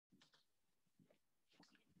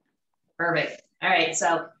Perfect. All right,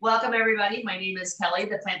 so welcome everybody. My name is Kelley,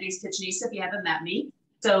 the plant-based kitchenista, if you haven't met me.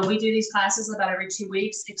 So we do these classes about every 2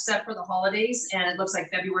 weeks, except for the holidays. And it looks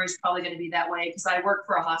like February is probably going to be that way because I work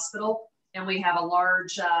for a hospital and we have a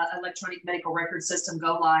large electronic medical record system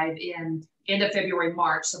go live in end of February,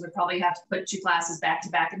 March. So we probably have to put 2 classes back to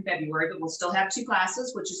back in February, but we'll still have 2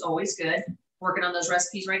 classes, which is always good. Working on those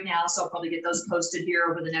recipes right now. So I'll probably get those posted here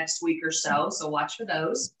over the next week or so. So watch for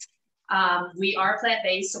those. We are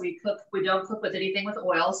plant-based, so we don't cook with anything with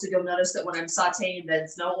oil. So you'll notice that when I'm sauteing,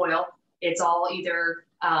 there's no oil. It's all either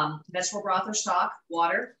vegetable broth or stock,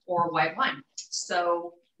 water, or white wine.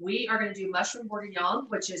 So we are going to do mushroom bourguignon,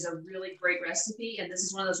 which is a really great recipe. And this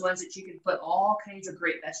is one of those ones that you can put all kinds of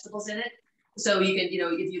great vegetables in it. So you can,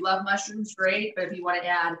 if you love mushrooms, great. But if you want to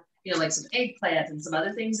add, like some eggplant and some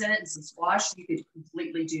other things in it and some squash, you could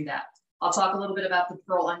completely do that. I'll talk a little bit about the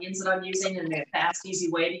pearl onions that I'm using and a fast,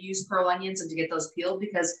 easy way to use pearl onions and to get those peeled,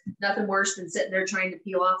 because nothing worse than sitting there trying to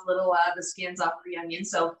peel off little the skins off the onion.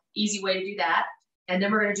 So easy way to do that. And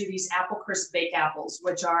then we're going to do these apple crisp baked apples,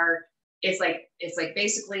 which are, it's like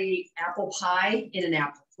basically apple pie in an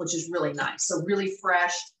apple, which is really nice. So really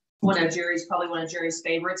fresh. Probably one of Jerry's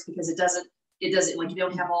favorites, because it doesn't like, you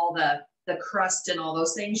don't have all the crust and all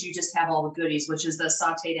those things. You just have all the goodies, which is the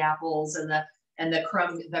sauteed apples and the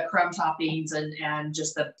crumb toppings and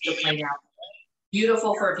just the plain apple.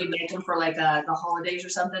 Beautiful for if you make them for like the holidays or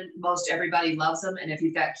something. Most everybody loves them. And if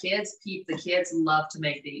you've got kids, the kids love to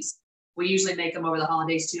make these. We usually make them over the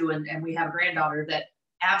holidays too. And we have a granddaughter that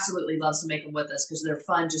absolutely loves to make them with us because they're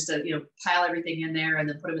fun just to, pile everything in there and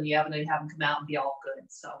then put them in the oven and have them come out and be all good.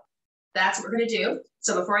 So that's what we're going to do.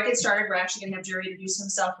 So before I get started, we're actually going to have Jerry introduce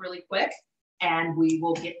himself really quick and we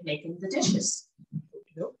will get making the dishes.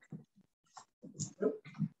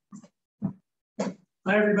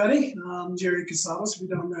 Hi, everybody. I'm Jerry Casalas. If you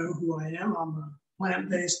don't know who I am, I'm a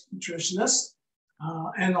plant-based nutritionist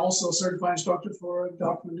and also a certified instructor for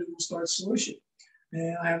Dr. McDougall Start Solution.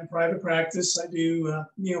 And I have a private practice. I do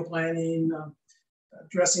meal planning,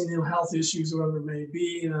 addressing health issues, whatever it may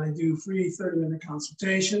be. And I do free 30-minute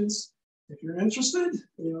consultations. If you're interested,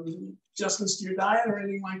 adjustments to your diet or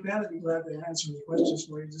anything like that, I'd be glad to answer any questions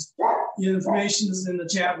for you. Just the information is in the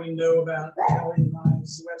chat window about Kelley and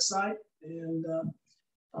I's website and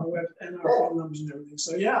our phone numbers and everything.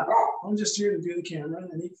 So yeah, I'm just here to do the camera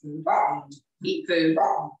and eat food. Eat food.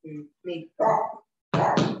 Eat food.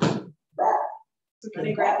 Let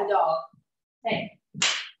me grab the dog. Hey,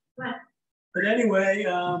 come on. But anyway,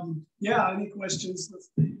 yeah, any questions,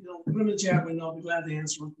 put them in the chat window. I'll be glad to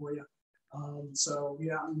answer them for you. So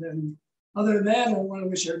yeah, and then other than that, I want to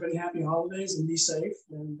wish everybody happy holidays and be safe.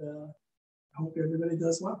 And I hope everybody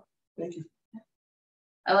does well. Thank you.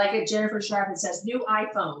 I like it. Jennifer Sharp, it says new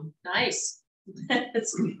iPhone. Nice.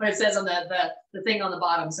 That's what it says on the thing on the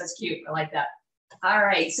bottom. So that's cute. I like that. All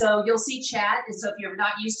right. So you'll see chat. And so if you're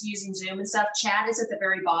not used to using Zoom and stuff, chat is at the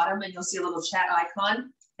very bottom and you'll see a little chat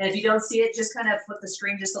icon. And if you don't see it, just kind of flip the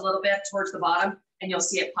screen just a little bit towards the bottom and you'll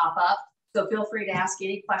see it pop up. So feel free to ask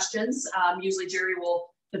any questions. Usually Jerry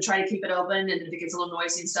will try to keep it open. And if it gets a little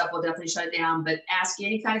noisy and stuff, we'll definitely shut it down. But ask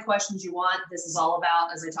any kind of questions you want. This is all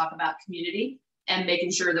about, as I talk about, community and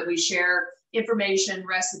making sure that we share information,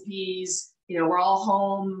 recipes. We're all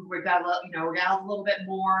home. We're out a little bit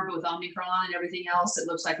more, but with Omicron and everything else, it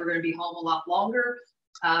looks like we're going to be home a lot longer.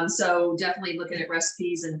 So definitely looking at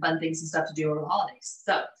recipes and fun things and stuff to do over the holidays.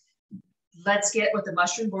 So let's get with the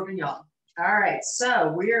mushroom bourguignon. All right,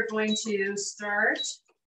 so we are going to start.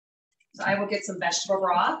 So I will get some vegetable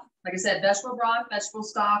broth. Like I said, vegetable broth, vegetable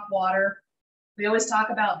stock, water. We always talk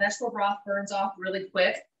about vegetable broth burns off really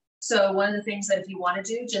quick. So one of the things that if you want to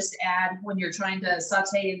do, just add when you're trying to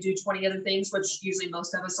saute and do 20 other things, which usually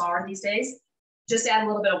most of us are these days, just add a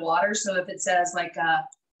little bit of water. So if it says like a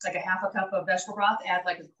half a cup of vegetable broth, add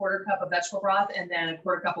like a quarter cup of vegetable broth and then a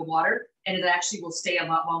quarter cup of water. And it actually will stay a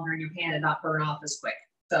lot longer in your pan and not burn off as quick.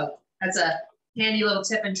 So that's a handy little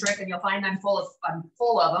tip and trick. And you'll find I'm full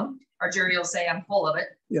of them. Or Jerry will say I'm full of it.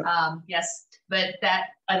 Yeah. Yes, but that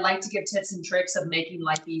I like to give tips and tricks of making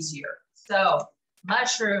life easier. So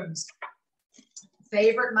mushrooms,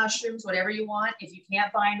 favorite mushrooms, whatever you want. If you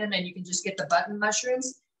can't find them and you can just get the button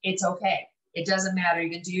mushrooms, it's okay. It doesn't matter. You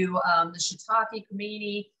can do the shiitake,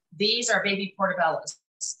 cremini. These are baby portobellos.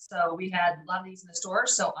 So we had a lot of these in the store.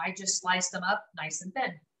 So I just sliced them up nice and thin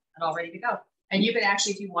and all ready to go. And you could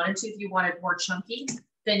actually, if you wanted more chunky,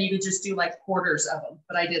 then you could just do like quarters of them.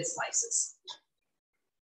 But I did slices.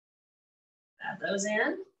 Add those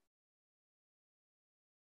in.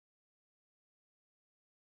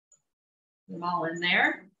 Put them all in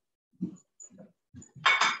there.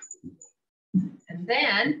 And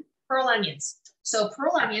then Pearl onions. So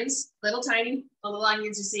pearl onions, little tiny little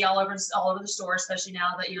onions you see all over the store, especially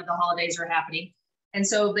now that the holidays are happening. And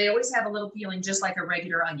so they always have a little peeling just like a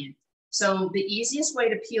regular onion. So the easiest way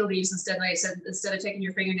to peel these, instead, like I said, instead of taking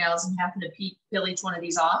your fingernails and having to peel each one of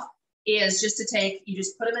these off, is just you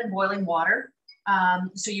just put them in boiling water.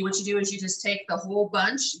 So what you do is you just take the whole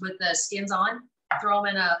bunch with the skins on, throw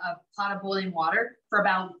them in a pot of boiling water for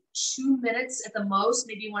about 2 minutes at the most,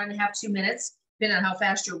 maybe 1.5, 2 minutes, depending on how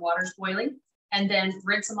fast your water's boiling, and then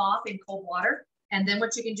rinse them off in cold water. And then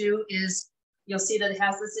what you can do is, you'll see that it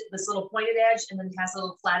has this little pointed edge and then it has a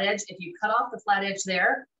little flat edge. If you cut off the flat edge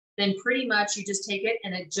there, then pretty much you just take it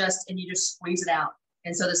and you just squeeze it out.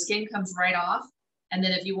 And so the skin comes right off. And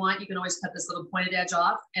then if you want, you can always cut this little pointed edge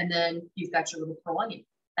off, and then you've got your little pearl onion.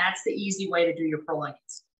 That's the easy way to do your pearl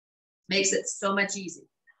onions. Makes it so much easier.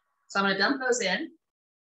 So I'm gonna dump those in.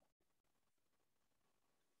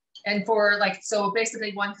 And so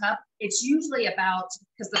basically 1 cup, it's usually about,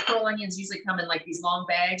 because the pearl onions usually come in like these long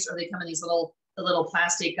bags, or they come in these the little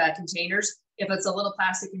plastic containers. If it's a little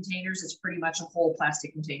plastic containers, it's pretty much a whole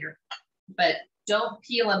plastic container. But don't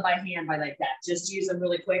peel them by hand like that. Just use them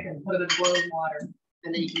really quick and put them in boiling water,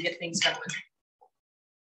 and then you can get things going.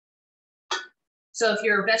 So if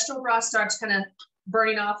your vegetable broth starts kind of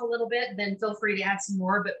burning off a little bit, then feel free to add some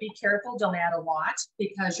more, but be careful, don't add a lot,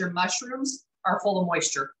 because your mushrooms are full of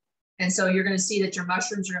moisture. And so you're going to see that your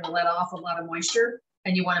mushrooms are going to let off a lot of moisture,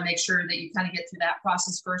 and you want to make sure that you kind of get through that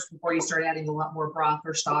process first before you start adding a lot more broth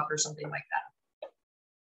or stock or something like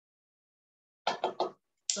that.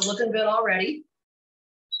 So looking good already.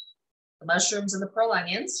 The mushrooms and the pearl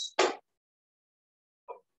onions.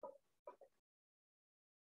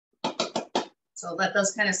 So let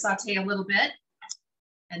those kind of saute a little bit.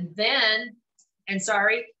 And then, and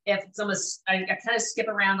sorry, if it's almost, I kind of skip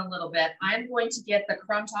around a little bit. I'm going to get the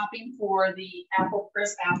crumb topping for the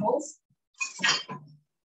crisp apples.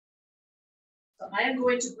 So I am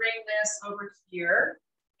going to bring this over here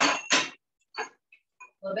a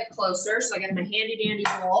little bit closer. So I got my handy dandy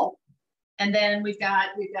bowl. And then we've got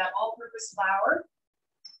all-purpose flour.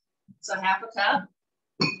 So 1/2 cup.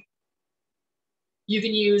 You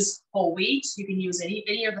can use whole wheat. You can use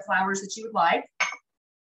any of the flours that you would like.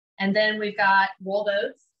 And then we've got rolled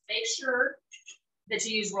oats. Make sure that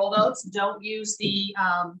you use rolled oats. Don't use the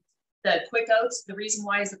quick oats. The reason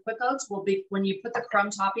why is the quick oats will be when you put the crumb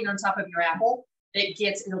topping on top of your apple,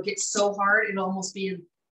 it'll get so hard. It'll almost be,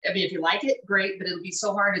 I mean, if you like it, great, but it'll be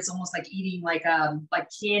so hard. It's almost like eating like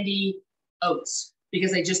candy oats,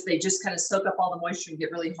 because they just kind of soak up all the moisture and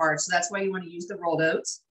get really hard. So that's why you want to use the rolled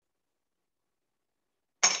oats.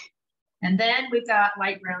 And then we've got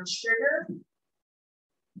light brown sugar.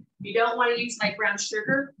 If you don't want to use light brown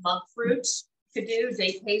sugar, monk fruit could do,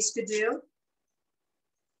 date paste could do.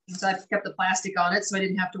 And so I kept the plastic on it so I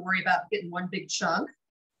didn't have to worry about getting one big chunk.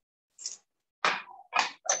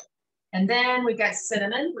 And then we've got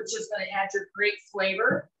cinnamon, which is going to add your great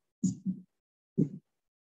flavor.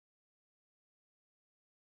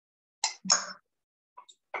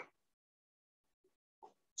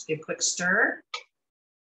 Just give a quick stir.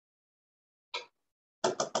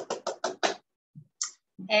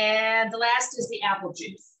 And the last is the apple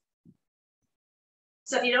juice.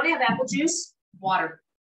 So if you don't have apple juice, water.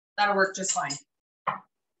 That'll work just fine.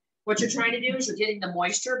 What you're trying to do is you're getting the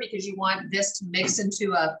moisture, because you want this to mix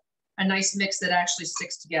into a nice mix that actually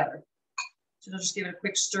sticks together. So just give it a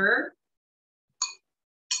quick stir.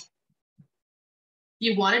 If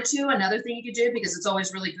you wanted to, another thing you could do, because it's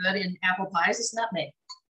always really good in apple pies, is nutmeg.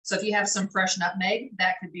 So if you have some fresh nutmeg,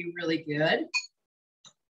 that could be really good.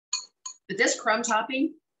 But this crumb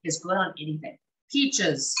topping is good on anything.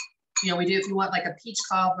 Peaches, we do, if you want like a peach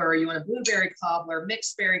cobbler, or you want a blueberry cobbler,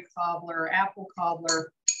 mixed berry cobbler, apple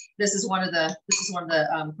cobbler. This is one of the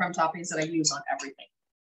crumb toppings that I use on everything.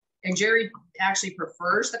 And Jerry actually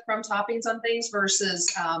prefers the crumb toppings on things versus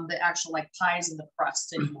the actual like pies and the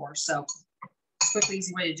crust anymore. So quick,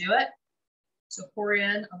 easy way to do it. So pour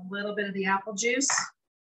in a little bit of the apple juice.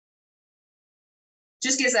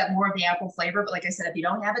 Just gives that more of the apple flavor. But like I said, if you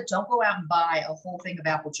don't have it, don't go out and buy a whole thing of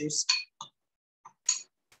apple juice.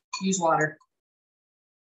 Use water.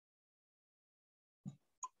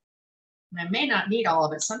 And I may not need all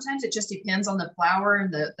of it. Sometimes it just depends on the flour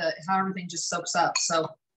and how everything just soaks up. So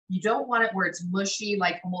you don't want it where it's mushy,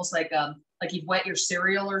 like almost like you've wet your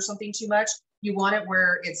cereal or something too much. You want it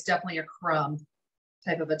where it's definitely a crumb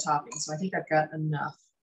type of a topping. So I think I've got enough.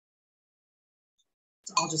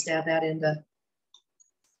 So I'll just add that into.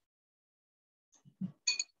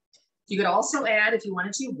 You could also add, if you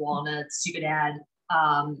wanted to, walnuts. You could add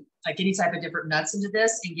like any type of different nuts into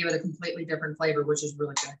this and give it a completely different flavor, which is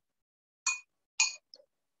really good.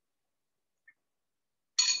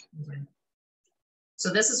 So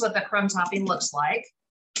this is what the crumb topping looks like.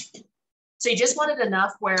 So you just want it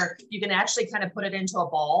enough where you can actually kind of put it into a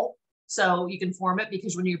ball so you can form it,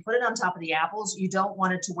 because when you put it on top of the apples, you don't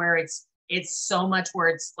want it to where it's so much where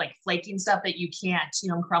it's like flaking stuff that you can't, you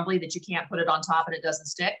know, crumbly, that you can't put it on top and it doesn't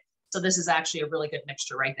stick. So this is actually a really good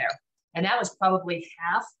mixture right there. And that was probably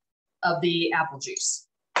half of the apple juice.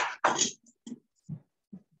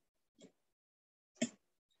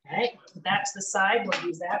 Okay, put that to the side. We'll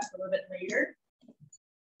use that for a little bit later.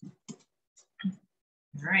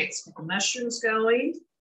 All right, let's get the mushrooms going.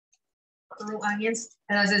 Little onions.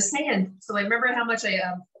 And as I was saying, so I remember how much I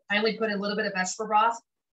only put in a little bit of vegetable broth.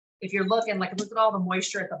 If you're looking, like, look at all the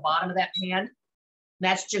moisture at the bottom of that pan.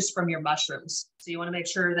 That's just from your mushrooms. So you want to make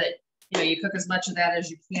sure that, you know, you cook as much of that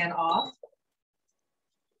as you can off.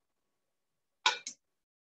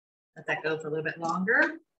 Let that go for a little bit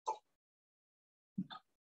longer.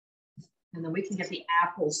 And then we can get the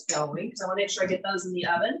apples going, because I want to make sure I get those in the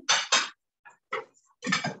oven.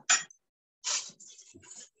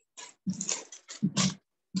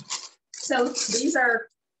 So these are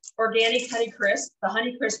organic Honey Crisp. The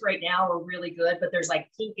Honey Crisp right now are really good, but there's like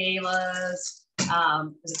pink galas.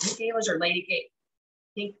 Is it pink galas or pink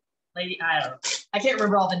lady? I don't know. I can't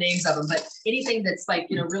remember all the names of them, but anything that's like,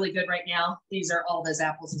 you know, really good right now, these are all those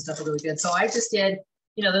apples and stuff are really good. So I just did,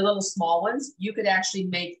 you know, the little small ones. You could actually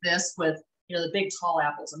make this with, you know, the big tall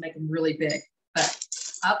apples and make them really big, but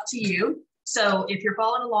up to you. So if you're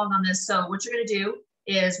following along on this, so what you're going to do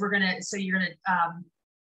is let's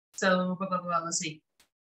see.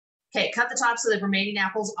 Okay, cut the tops of the remaining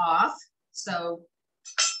apples off. So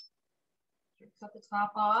cut the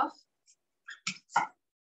top off.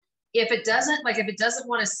 If it doesn't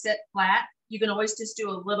want to sit flat, you can always just do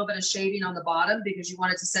a little bit of shaving on the bottom because you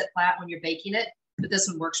want it to sit flat when you're baking it, but this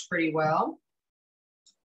one works pretty well.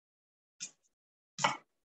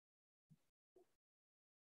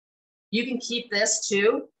 You can keep this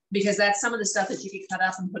too, because that's some of the stuff that you can cut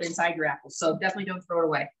up and put inside your apples. So definitely don't throw it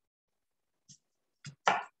away.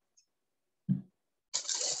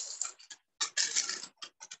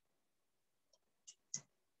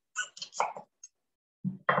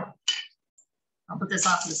 I'll put this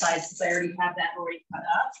off to the side since I already have that already cut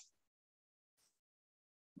up.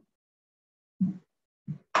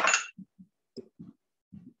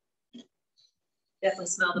 Definitely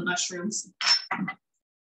smell the mushrooms.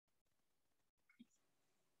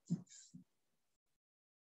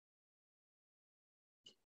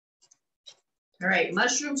 All right,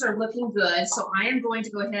 mushrooms are looking good. So I am going to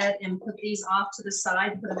go ahead and put these off to the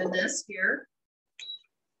side, put them in this here.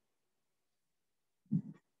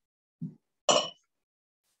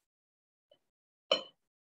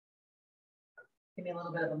 Give me a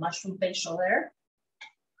little bit of a mushroom facial there.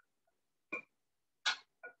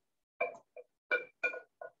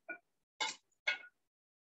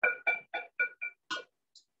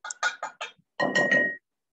 All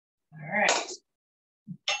right.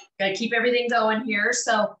 Gotta keep everything going here.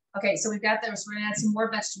 So, okay, so we've got this. We're gonna add some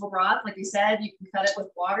more vegetable broth. Like I said, you can cut it with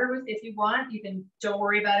water if you want. You can, don't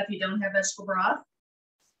worry about it if you don't have vegetable broth.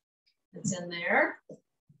 It's in there.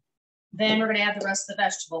 Then we're gonna add the rest of the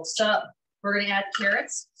vegetables. So we're gonna add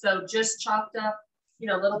carrots. So just chopped up, you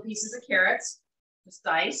know, little pieces of carrots, just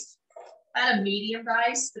diced. Add a medium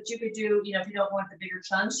dice, but you could do, you know, if you don't want the bigger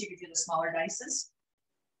chunks, you could do the smaller dices.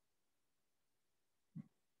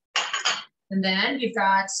 And then you've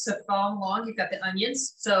got, so follow along, you've got the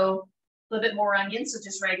onions. So a little bit more onions, so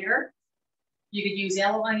just regular. You could use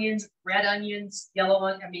yellow onions, red onions,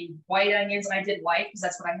 white onions. I did white because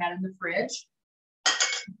that's what I had in the fridge.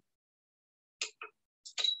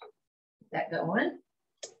 Get that going.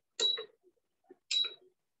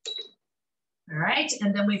 All right,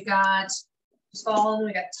 and then we've got, just following,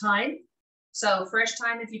 we got thyme. So fresh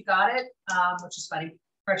thyme if you've got it, which is funny,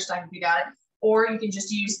 fresh thyme if you got it. Or you can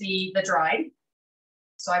just use the dried.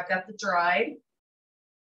 So I've got the dried.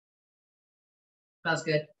 Smells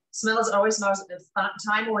good. Always smells,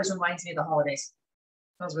 thyme always reminds me of the holidays.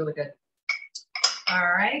 Smells really good.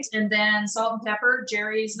 All right, and then salt and pepper.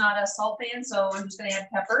 Jerry's not a salt fan, so I'm just gonna add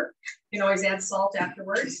pepper. You can always add salt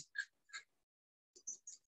afterwards.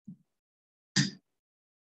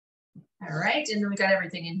 All right, and then we got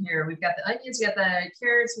everything in here. We've got the onions, we got the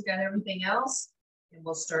carrots, we got everything else, and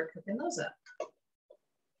we'll start cooking those up.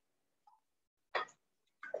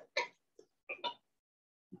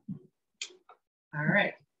 All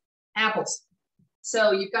right, apples.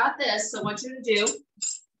 So you've got this. So what you're gonna do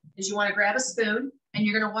is you wanna grab a spoon and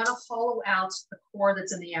you're gonna wanna hollow out the core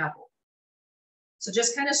that's in the apple. So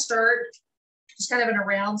just kind of start, just kind of in a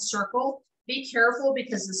round circle. Be careful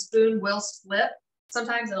because the spoon will slip.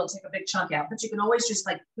 Sometimes it'll take a big chunk out, but you can always just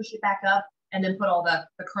like push it back up and then put all the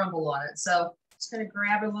crumble on it. So just gonna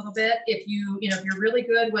grab a little bit. If if you're really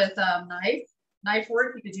good with knife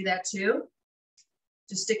work, you could do that too.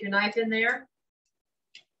 Just stick your knife in there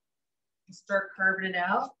and start carving it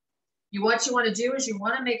out. What you want to do is you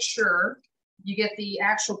want to make sure you get the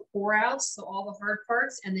actual pour outs, so all the hard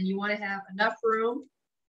parts, and then you want to have enough room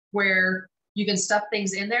where you can stuff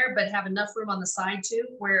things in there, but have enough room on the side too,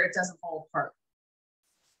 where it doesn't fall apart.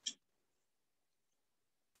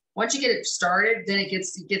 Once you get it started, then it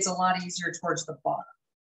gets a lot easier towards the bottom.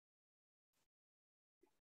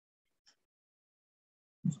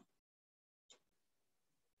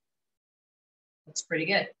 Looks pretty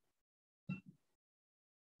good.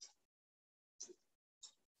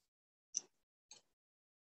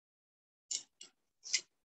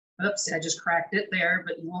 Oops, I just cracked it there,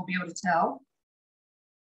 but you won't be able to tell.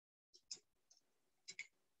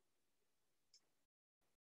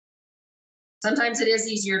 Sometimes it is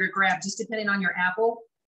easier to grab, just depending on your apple.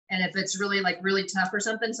 And if it's really really tough or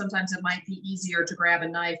something, sometimes it might be easier to grab a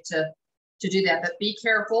knife to do that. But be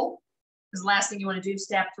careful, because the last thing you want to do is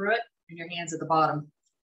stab through it and your hand's at the bottom.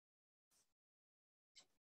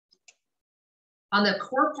 On the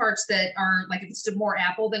core parts that are if it's more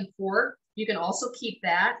apple than core, you can also keep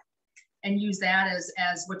that and use that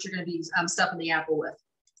as what you're going to be stuffing the apple with.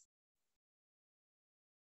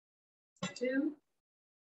 2.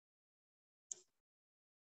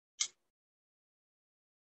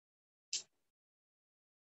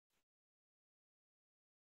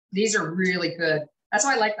 These are really good. That's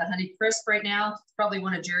why I like the Honey Crisp right now. It's probably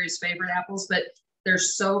one of Jerry's favorite apples, but they're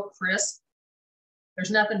so crisp.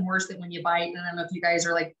 There's nothing worse than when you bite, and I don't know if you guys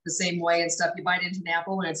are the same way and stuff, you bite into an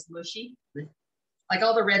apple and it's mushy. Like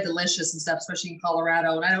all the Red Delicious and stuff, especially in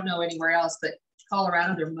Colorado, and I don't know anywhere else, but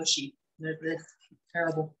Colorado, they're mushy. They're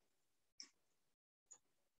terrible.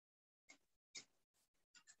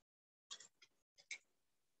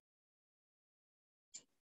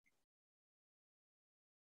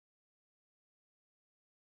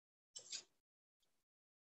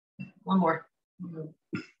 One more.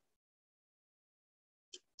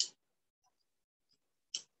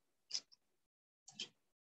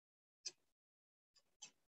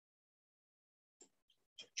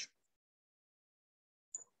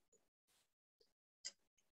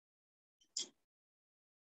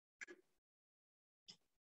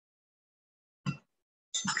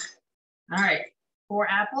 All right, 4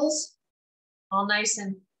 apples, all nice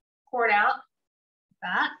and poured out.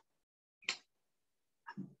 That.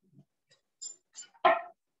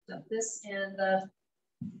 Dump this in the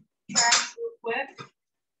trash real quick.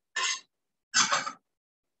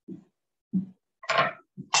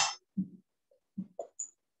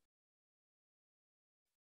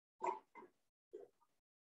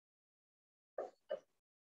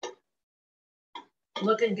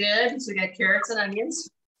 Looking good. So we got carrots and onions.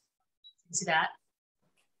 See that?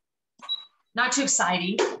 Not too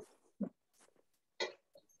exciting,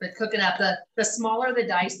 but cooking up. The smaller the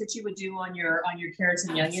dice that you would do on your carrots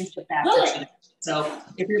and onions, the faster. So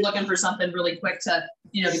if you're looking for something really quick to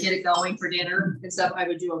to get it going for dinner and stuff, I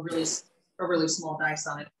would do a really small dice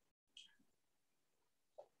on it.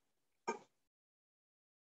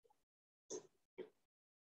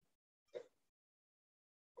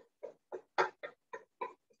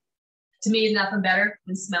 To me, nothing better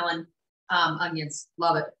than smelling onions.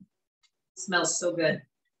 Love it. Smells so good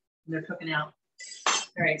when they're cooking out.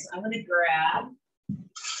 All right, so I'm going to grab.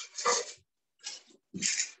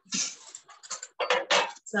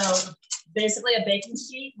 So basically a baking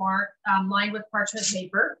sheet lined with parchment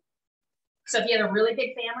paper. So if you had a really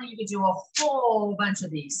big family, you could do a whole bunch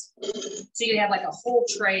of these. So you could have a whole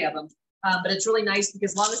tray of them. But it's really nice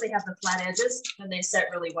because as long as they have the flat edges, then they set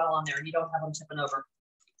really well on there and you don't have them tipping over.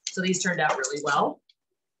 So these turned out really well.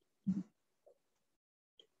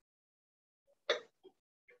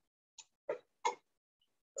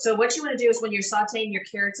 So what you want to do is when you're sauteing your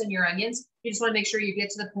carrots and your onions, you just want to make sure you get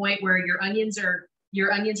to the point where your onions are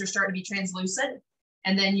starting to be translucent,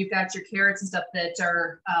 and then you've got your carrots and stuff that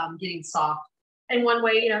are getting soft. And one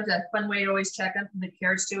way, the fun way to always check them, the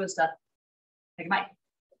carrots too, is to take a bite.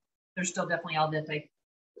 They're still definitely al dente,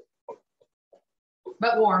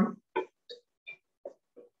 but warm.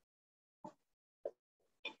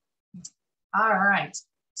 All right,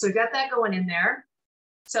 so we've got that going in there.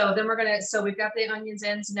 So then we've got the onions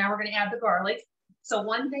in, so now we're gonna add the garlic. So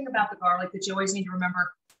one thing about the garlic that you always need to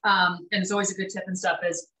remember, and it's always a good tip and stuff,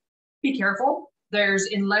 is be careful.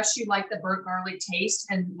 Unless you like the burnt garlic taste,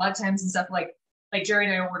 and a lot of times and stuff like Jerry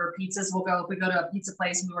and I order pizzas, if we go to a pizza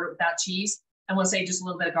place and we order it without cheese, and we'll say just a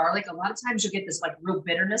little bit of garlic, a lot of times you'll get this real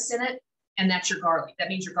bitterness in it. and that's your garlic. That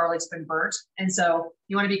means your garlic's been burnt. And so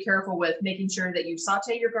you want to be careful with making sure that you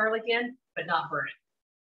saute your garlic in, but not burn it.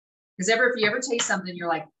 Because if you ever taste something, you're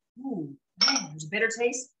like, ooh, man, there's a bitter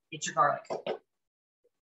taste, it's your garlic. Oh,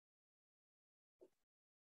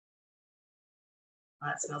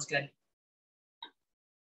 that smells good.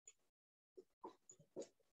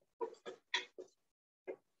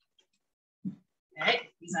 Okay,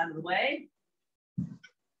 he's out of the way.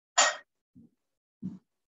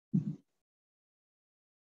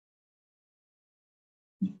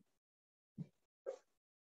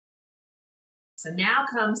 So now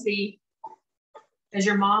comes as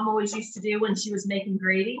your mom always used to do when she was making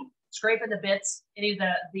gravy, scraping the bits, any of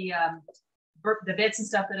the bits and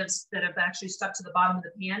stuff that have actually stuck to the bottom of the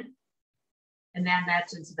pan, and then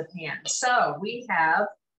that's into the pan. So we have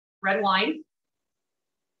red wine.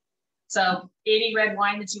 So any red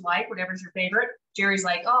wine that you like, whatever's your favorite. Jerry's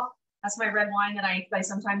like, oh, that's my red wine that I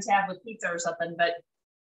sometimes have with pizza or something, but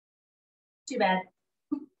too bad.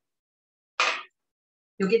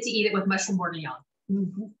 You'll get to eat it with mushroom bourguignon.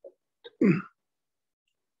 Mm-hmm.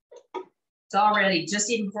 It's already,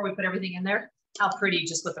 just even before we put everything in there, how pretty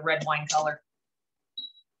just with the red wine color.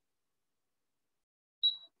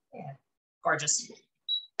 Yeah, gorgeous.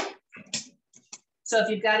 So if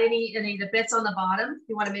you've got any of the bits on the bottom,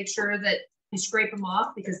 you want to make sure that you scrape them off,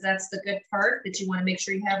 because that's the good part that you want to make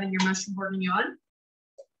sure you have in your mushroom bourguignon.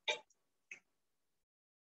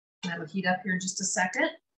 That'll heat up here in just a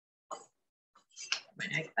second. My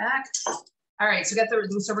knife back. All right, so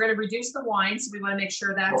so we're going to reduce the wine, so we want to make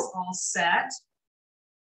sure that's all set.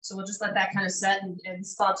 So we'll just let that kind of set and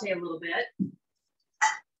saute a little bit.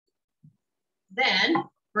 Then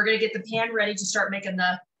we're going to get the pan ready to start making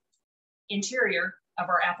the interior of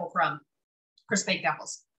our apple crumb, crisp baked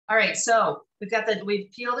apples. All right, so we've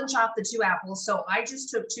peeled and chopped the 2 apples. So I just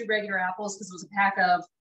took 2 regular apples because it was a pack of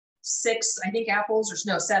 6, I think, apples,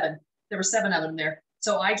 or no, 7. There were 7 of them there.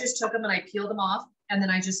 So I just took them and I peeled them off, and then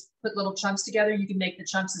I just put little chunks together. You can make the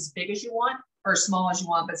chunks as big as you want or as small as you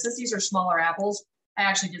want. But since these are smaller apples, I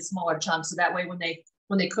actually did smaller chunks. So that way when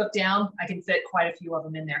they cook down, I can fit quite a few of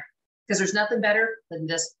them in there, because there's nothing better than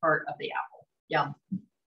this part of the apple. Yum.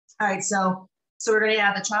 All right, so we're going to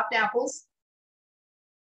add the chopped apples.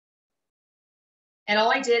 And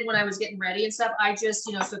all I did when I was getting ready and stuff, I just,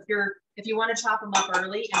 so if you want to chop them up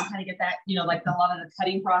early and kind of get that, like a lot of the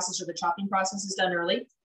cutting process or the chopping process is done early,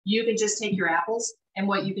 you can just take your apples, and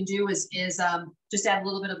what you can do is just add a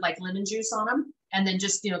little bit of like lemon juice on them, and then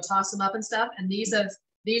just, toss them up and stuff. And these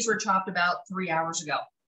were chopped about 3 hours ago.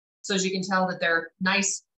 So as you can tell that they're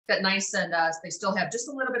nice, cut nice, and they still have just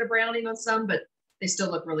a little bit of browning on some, but they still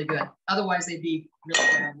look really good. Otherwise they'd be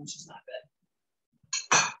really brown, which is not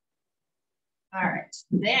good. All right,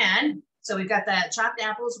 then, so we've got the chopped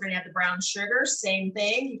apples. We're gonna add the brown sugar, same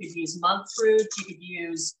thing. You could use monk fruit, you could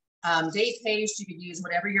use date paste, you could use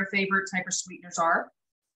whatever your favorite type of sweeteners are.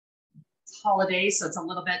 It's holidays, so it's a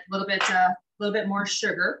little bit more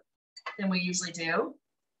sugar than we usually do.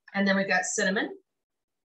 And then we've got cinnamon.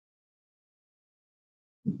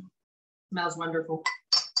 Smells wonderful.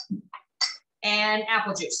 And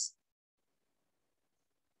apple juice.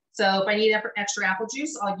 So if I need extra apple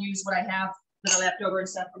juice, I'll use what I have that I left over and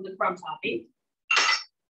stuff from the crumb topping.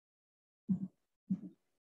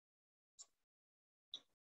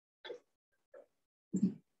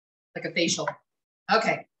 Like a facial.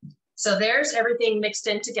 Okay, so there's everything mixed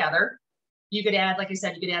in together. You could add, like I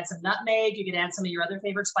said, you could add some nutmeg. You could add some of your other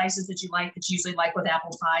favorite spices that you like, that you usually like with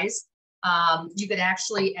apple pies. You could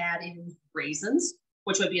actually add in raisins,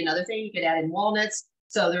 which would be another thing. You could add in walnuts.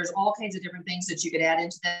 So there's all kinds of different things that you could add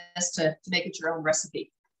into this to make it your own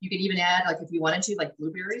recipe. You could even add, like if you wanted to, like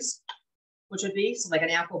blueberries, which would be, so like an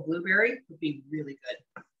apple blueberry would be really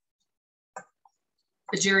good.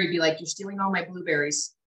 But Jerry would be like, you're stealing all my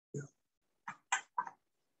blueberries.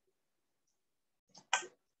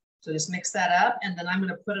 So just mix that up, and then I'm going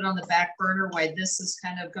to put it on the back burner while this is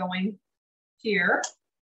kind of going here.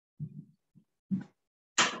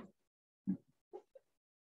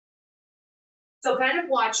 So kind of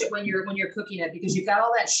watch it when you're cooking it, because you've got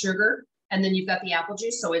all that sugar and then you've got the apple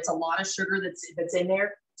juice. So it's a lot of sugar that's in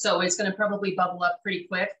there. So it's going to probably bubble up pretty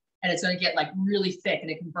quick, and it's going to get like really thick,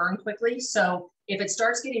 and it can burn quickly. So if it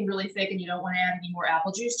starts getting really thick and you don't want to add any more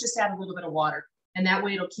apple juice, just add a little bit of water. And that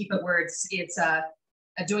way it'll keep it where it's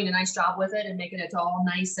doing a nice job with it and making it all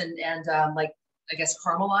nice and like, I guess,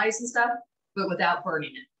 caramelized and stuff, but without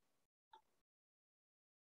burning it.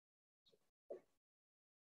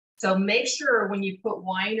 So make sure when you put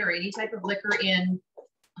wine or any type of liquor in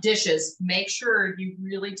dishes, make sure you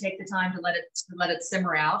really take the time to let it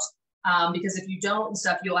simmer out. Because if you don't and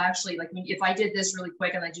stuff, you'll actually, like, if I did this really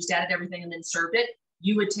quick and I just added everything and then served it,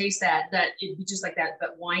 you would taste that it'd be just like that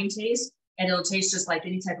wine taste, and it'll taste just like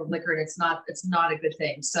any type of liquor, and it's not a good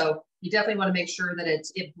thing. So you definitely want to make sure that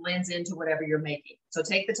it blends into whatever you're making. So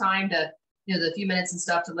take the time to, the few minutes and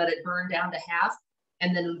stuff to let it burn down to half,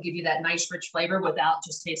 and then it'll give you that nice rich flavor without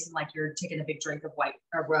just tasting like you're taking a big drink of white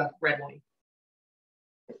or red wine.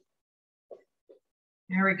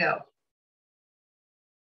 There we go.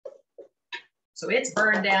 So it's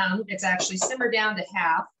burned down. It's actually simmered down to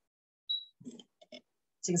half.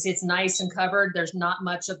 So you can see it's nice and covered. There's not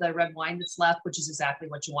much of the red wine that's left, which is exactly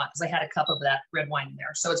what you want, because I had a cup of that red wine in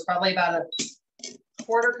there. So it's probably about a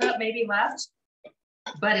quarter cup maybe left,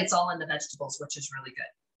 but it's all in the vegetables, which is really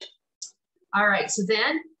good. All right,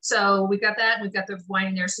 so we've got that, and we've got the wine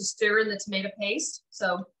in there. So stir in the tomato paste.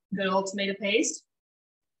 So good old tomato paste.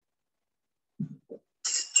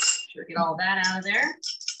 Sure, get all that out of there.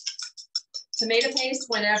 Tomato paste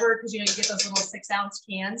whenever, because you get those little 6-ounce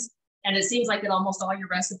cans, and it seems like that almost all your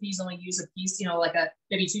recipes only use a piece, like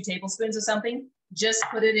maybe 2 tablespoons of something. Just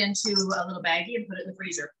put it into a little baggie and put it in the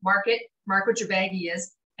freezer. Mark what your baggie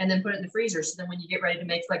is, and then put it in the freezer. So then when you get ready to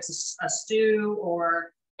make like a stew,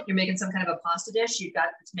 or you're making some kind of a pasta dish, you've got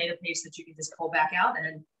the tomato paste that you can just pull back out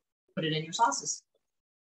and put it in your sauces.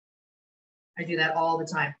 I do that all the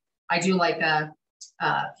time. I do like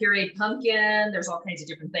pureed pumpkin. There's all kinds of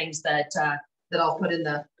different things that I'll put in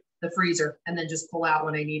the freezer and then just pull out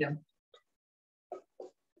when I need them.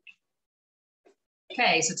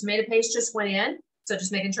 Okay, so tomato paste just went in. So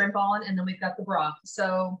just making sure I'm following, and then we've got the broth.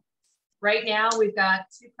 So right now we've got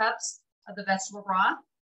 2 cups of the vegetable broth.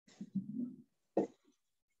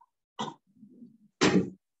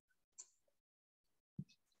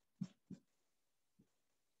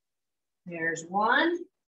 There's 1.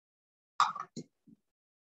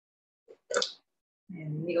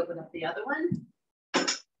 And let me open up the other one.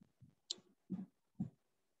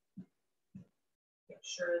 Make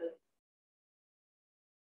sure that it's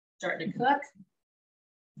starting to cook.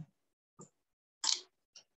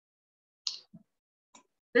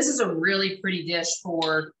 This is a really pretty dish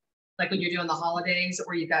for like when you're doing the holidays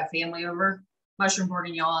or you've got family over. Mushroom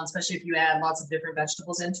bourguignon, especially if you add lots of different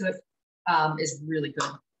vegetables into it, is really good.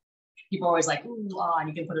 People are always like, ooh, and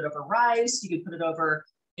you can put it over rice. You can put it over,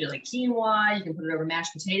 like quinoa. You can put it over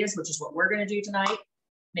mashed potatoes, which is what we're going to do tonight,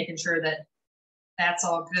 making sure that that's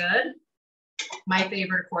all good. My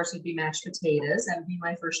favorite, of course, would be mashed potatoes. That would be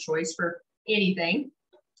my first choice for anything.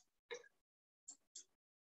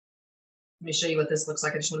 Let me show you what this looks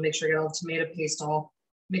like. I just want to make sure I get all the tomato paste all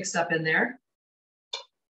mixed up in there.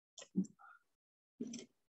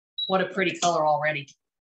 What a pretty color already,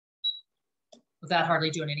 without hardly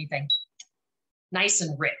doing anything. Nice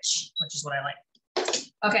and rich, which is what I like.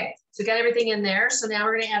 Okay, so we got everything in there. So now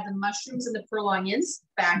we're going to add the mushrooms and the pearl onions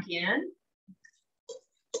back in.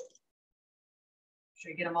 Make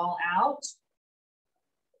sure you get them all out.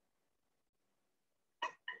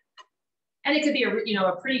 And it could be a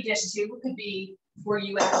pretty dish too. It could be where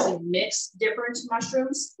you actually mix different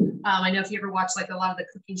mushrooms. I know if you ever watch like a lot of the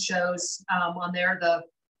cooking shows on there,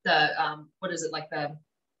 what is it, like the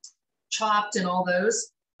Chopped and all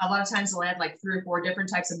those. A lot of times they'll add like 3 or 4 different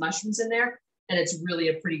types of mushrooms in there, and it's really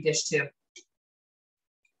a pretty dish too.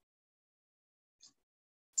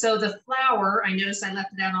 So the flour, I noticed I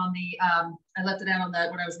left it out on the,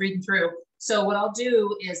 when I was reading through. So what I'll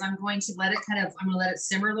do is I'm going to let it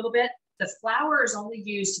simmer a little bit. The flour is only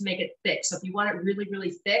used to make it thick. So if you want it really,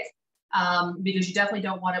 really thick, because you definitely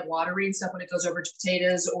don't want it watery and stuff when it goes over to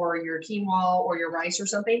potatoes or your quinoa or your rice or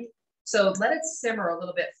something. So let it simmer a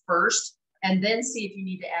little bit first, and then see if you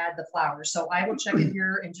need to add the flour. So I will check it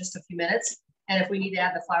here in just a few minutes. And if we need to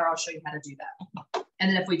add the flour, I'll show you how to do that. And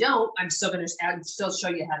then if we don't, I'm still going to still show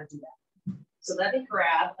you how to do that. So let me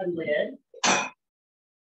grab a lid.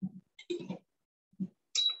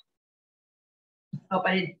 Oh,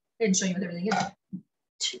 I didn't show you with everything in.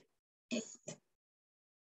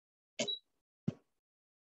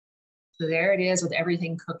 So there it is with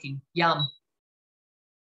everything cooking. Yum.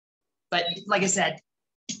 But like I said,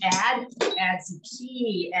 add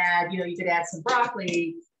zucchini, you could add some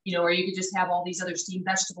broccoli, or you could just have all these other steamed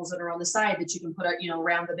vegetables that are on the side that you can put,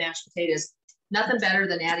 around the mashed potatoes. Nothing better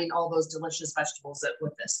than adding all those delicious vegetables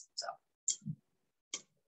with this. So, all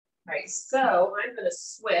right, so I'm going to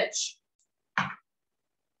switch.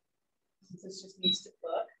 Since this just needs to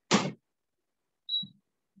cook.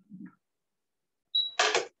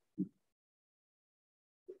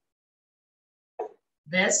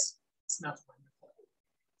 This smells wonderful.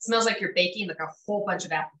 It smells like you're baking like a whole bunch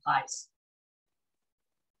of apple pies.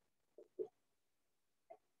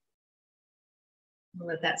 We'll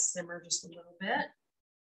let that simmer just a little bit.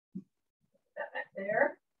 Put that back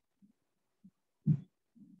there.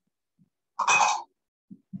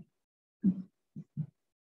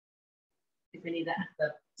 If we need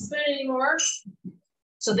the spoon anymore.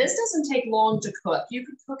 So this doesn't take long to cook. You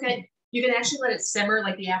could cook it, you can actually let it simmer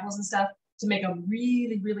like the apples and stuff to make them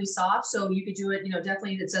really, really soft. So you could do it, you know,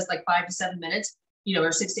 definitely it says like 5 to 7 minutes, you know,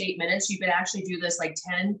 or 6 to 8 minutes. You could actually do this like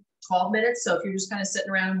 10, 12 minutes. So if you're just kind of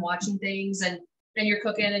sitting around and watching things and then you're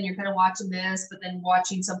cooking and you're kind of watching this, but then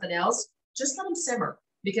watching something else, just let them simmer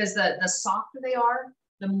because the softer they are,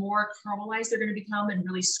 the more caramelized they're going to become and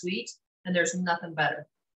really sweet. And there's nothing better.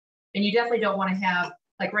 And you definitely don't want to have,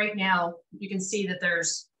 like right now, you can see that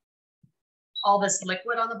there's all this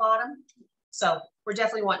liquid on the bottom. So we're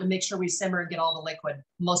definitely wanting to make sure we simmer and get all the liquid,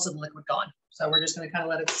 most of the liquid gone. So we're just going to kind of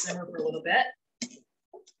let it simmer for a little bit.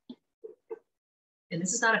 And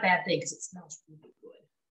this is not a bad thing because it smells really good.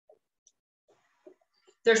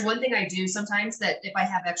 There's one thing I do sometimes that if I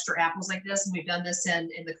have extra apples like this, and we've done this in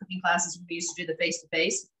the cooking classes, we used to do the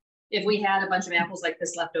face-to-face. If we had a bunch of apples like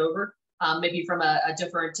this left over, maybe from a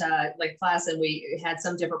different like class and we had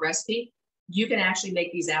some different recipe, you can actually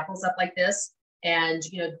make these apples up like this. And,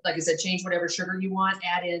 you know, like I said, change whatever sugar you want,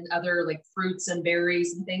 add in other like fruits and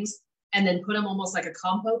berries and things, and then put them almost like a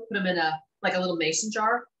compote, put them in like a little mason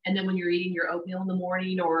jar. And then when you're eating your oatmeal in the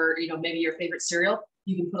morning or, you know, maybe your favorite cereal,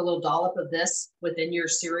 you can put a little dollop of this within your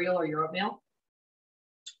cereal or your oatmeal.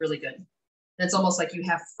 Really good. And it's almost like you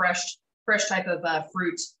have fresh type of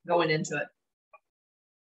fruit going into it.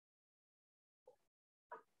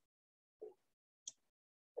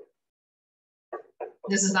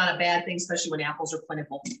 This is not a bad thing, especially when apples are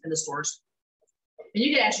plentiful in the stores. And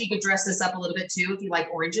you could dress this up a little bit too. If you like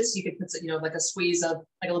oranges, you could put, you know, like a squeeze of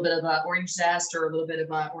like a little bit of orange zest or a little bit of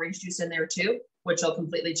orange juice in there too, which will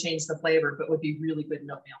completely change the flavor, but would be really good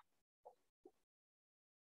in oatmeal.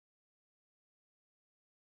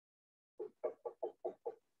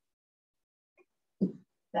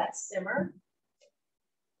 That simmer.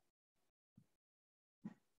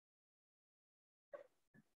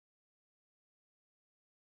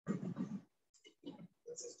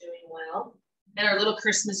 This is doing well. And our little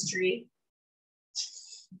Christmas tree.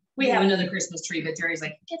 We have another Christmas tree, but Jerry's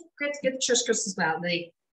like, get the Christmas out. And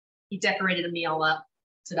he decorated me all up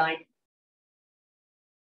tonight.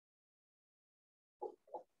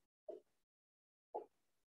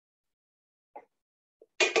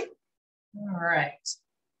 All right.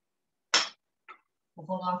 We'll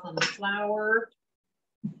hold off on the flour.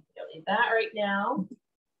 Don't need that right now.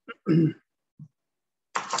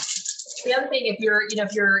 The other thing, if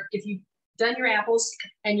you've done your apples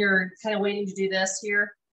and you're kind of waiting to do this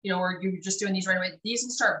here, you know, or you're just doing these right away, these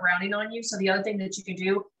will start browning on you. So the other thing that you can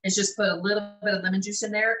do is just put a little bit of lemon juice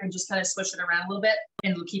in there and just kind of swish it around a little bit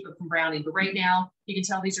and it'll keep it from browning. But right now you can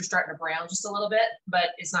tell these are starting to brown just a little bit, but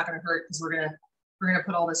it's not going to hurt because we're gonna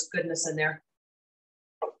put all this goodness in there.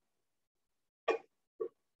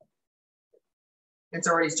 It's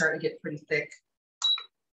already starting to get pretty thick.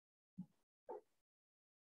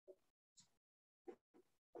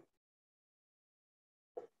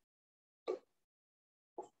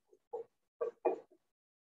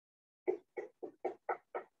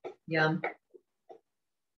 Yum.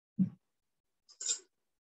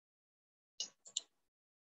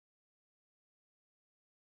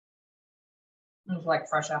 It's like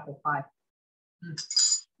fresh apple pie.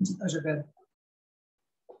 Those are good.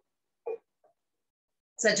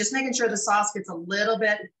 So just making sure the sauce gets a little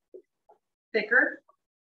bit thicker.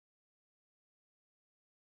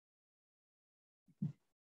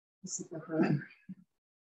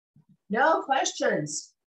 No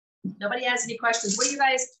questions. Nobody has any questions. What are you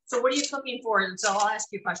guys, so what are you cooking for? And so I'll ask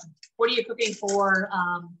you a question. What are you cooking for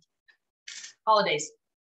holidays?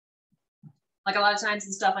 Like a lot of times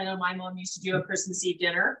and stuff, I know my mom used to do a Christmas Eve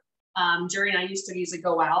dinner. Jerry and I used to usually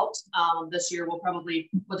go out. This year we'll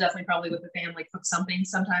definitely probably with the family cook something.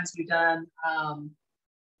 Sometimes we've done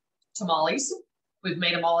tamales. We've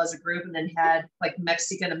made them all as a group and then had like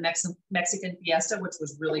Mexican fiesta, which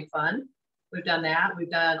was really fun. We've done that.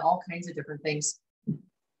 We've done all kinds of different things.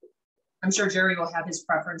 I'm sure Jerry will have his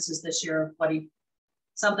preferences this year of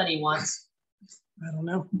something he wants. I don't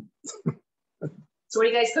know. So what are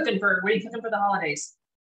you guys cooking for? What are you cooking for the holidays?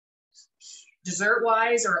 Dessert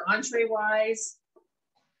wise or entree wise?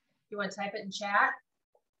 You want to type it in chat?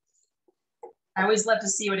 I always love to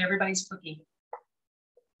see what everybody's cooking.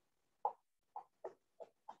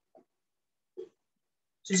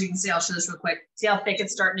 So as you can see, I'll show this real quick. See how thick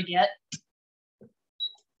it's starting to get?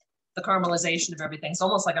 The caramelization of everything. It's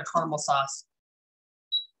almost like a caramel sauce.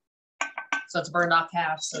 So it's burned off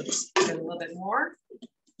half, so just get a little bit more.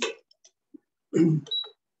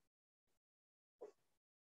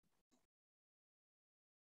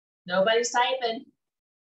 Nobody's typing.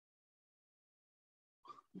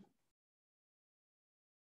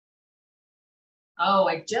 Oh,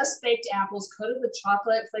 I just baked apples coated with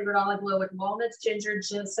chocolate, flavored olive oil with walnuts, ginger,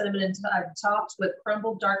 cinnamon, and topped with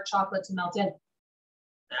crumbled dark chocolate to melt in.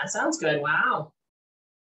 That sounds good. Wow.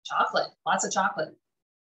 Chocolate, lots of chocolate.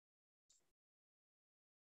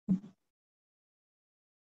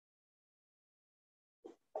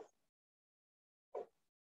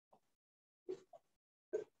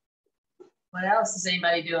 What else is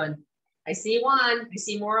anybody doing? I see one. I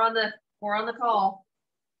see more on the call.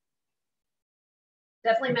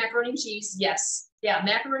 Definitely macaroni and cheese. Yes. Yeah,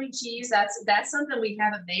 macaroni and cheese. That's something we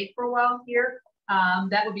haven't made for a while here.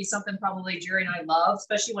 That would be something probably Jerry and I love,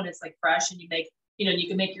 especially when it's like fresh and you make, you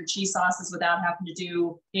can make your cheese sauces without having to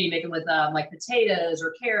do, you make them with like potatoes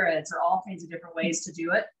or carrots or all kinds of different ways to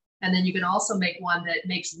do it. And then you can also make one that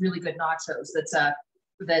makes really good nachos.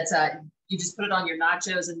 You just put it on your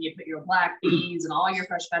nachos and you put your black beans and all your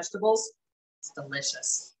fresh vegetables. It's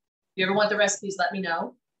delicious. If you ever want the recipes, let me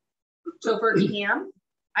know. Tofurkey ham.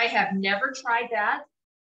 I have never tried that,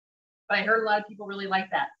 but I heard a lot of people really like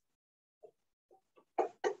that.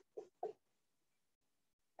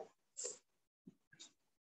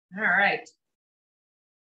 All right.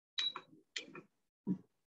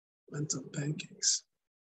 Lentil pancakes.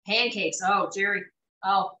 Pancakes. Oh, Jerry.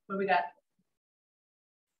 Oh, what do we got?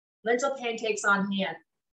 Lentil pancakes on hand.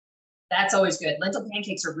 That's always good. Lentil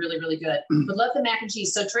pancakes are really, really good. But love the mac and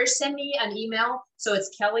cheese. So Trish, send me an email. So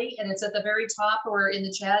it's Kelley, and it's at the very top or in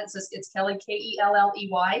the chat. It says it's Kelley, Kelley,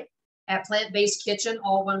 at plantbasedkitchen,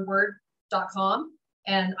 all one word.com.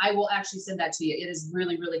 And I will actually send that to you. It is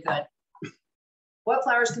really, really good. What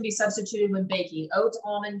flours can be substituted when baking? Oats,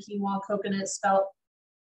 almond, quinoa, coconut, spelt.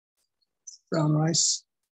 Brown rice.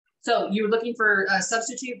 So you're looking for a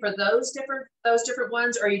substitute for those different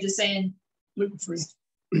ones, or are you just saying gluten-free?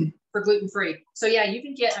 For gluten-free. So yeah, you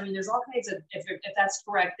can get, there's all kinds of, if that's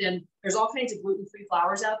correct, then there's all kinds of gluten-free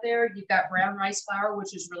flours out there. You've got brown rice flour,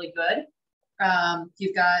 which is really good.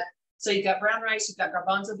 You've got brown rice, you've got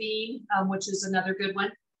garbanzo bean, which is another good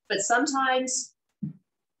one. But sometimes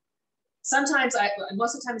most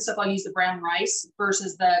of the time the stuff I'll use the brown rice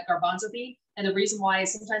versus the garbanzo bean. And the reason why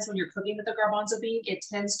is sometimes when you're cooking with the garbanzo bean, it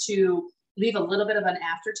tends to leave a little bit of an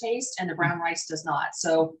aftertaste and the brown rice does not.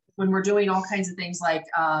 So when we're doing all kinds of things like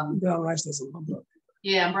brown rice doesn't lump up.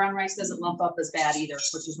 Yeah, and brown rice doesn't lump up as bad either,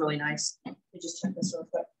 which is really nice. Let me just check this real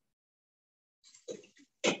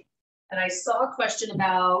quick. And I saw a question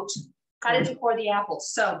about how did you pour the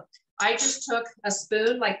apples? So I just took a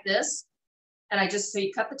spoon like this, and so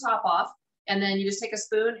you cut the top off, and then you just take a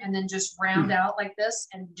spoon and then just round out like this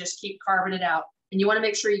and just keep carving it out. And you want to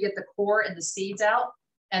make sure you get the core and the seeds out,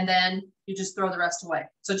 and then you just throw the rest away.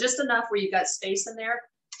 So just enough where you've got space in there.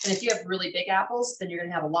 And if you have really big apples, then you're going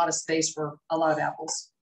to have a lot of space for a lot of apples.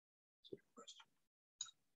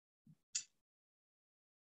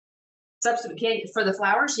 Substitute for the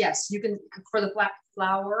flours, yes, you can. For the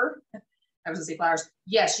flour, I was going to say flours.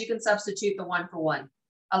 Yes, you can substitute the 1-for-1.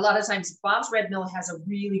 A lot of times, Bob's Red Mill has a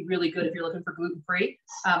really, really good, if you're looking for gluten-free,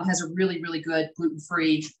 has a really, really good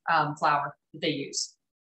gluten-free flour that they use.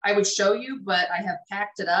 I would show you, but I have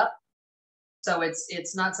packed it up. So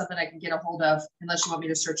it's not something I can get a hold of unless you want me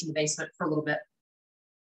to search in the basement for a little bit.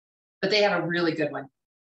 But they have a really good one.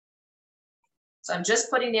 So I'm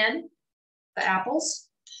just putting in the apples.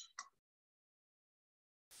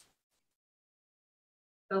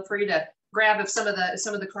 Feel free to grab if some of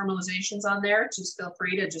the caramelizations on there, just feel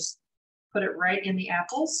free to just put it right in the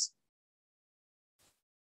apples.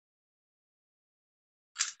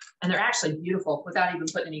 And they're actually beautiful without even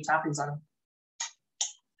putting any toppings on them.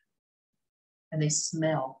 And they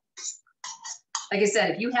smell. Like I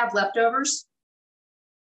said, if you have leftovers,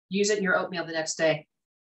 use it in your oatmeal the next day.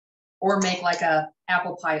 Or make like a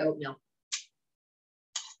apple pie oatmeal.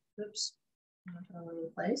 Oops, I'm not going to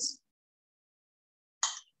leave place.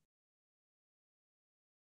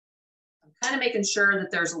 I'm kind of making sure that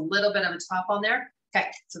there's a little bit of a top on there. Okay,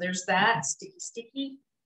 so there's that, sticky.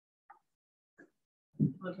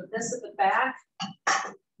 I'm going to put this at the back.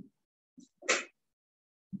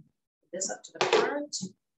 This up to the front.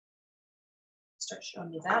 Start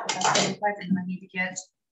showing you that, what that's going to look like, and then I need to get.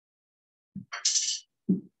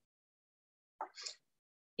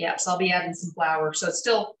 Yeah, so I'll be adding some flour. So it's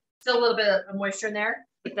still a little bit of moisture in there,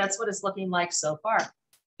 but that's what it's looking like so far.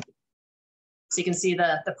 So you can see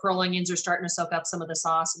the pearl onions are starting to soak up some of the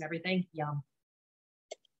sauce and everything. Yum.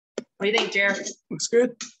 What do you think, Jared? Looks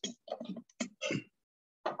good.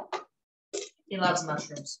 He loves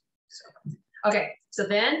mushrooms. Okay, so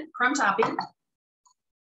then crumb topping.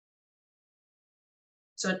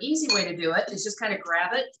 So an easy way to do it is just kind of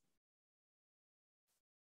grab it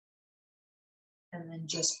and then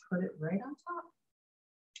just put it right on top.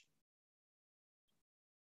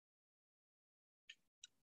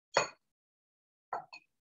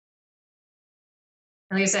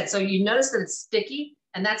 And like I said, so you notice that it's sticky,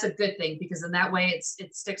 and that's a good thing because in that way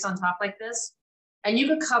it sticks on top like this. And you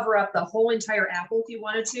could cover up the whole entire apple if you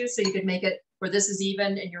wanted to. So you could make it where this is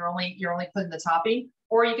even and you're only putting the topping,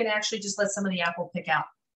 or you can actually just let some of the apple pick out.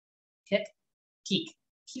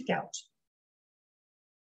 Peek out.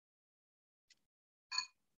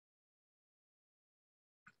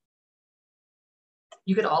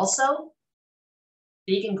 You could also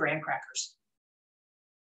vegan graham crackers.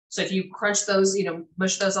 So if you crunch those,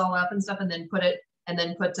 mush those all up and stuff, and then put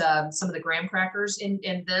some of the graham crackers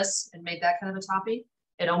in this and made that kind of a topping,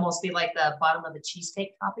 it'd almost be like the bottom of the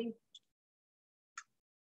cheesecake topping.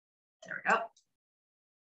 There we go.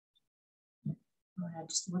 I'll add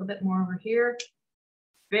just a little bit more over here.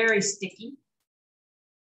 Very sticky.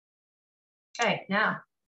 Okay, now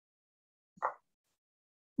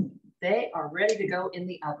they are ready to go in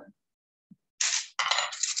the oven.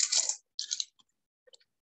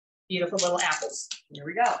 Beautiful little apples. Here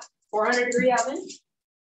we go. 400-degree oven.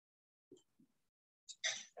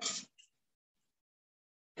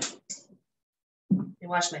 Let me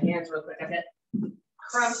wash my hands real quick. I've got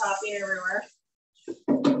crumb topping everywhere.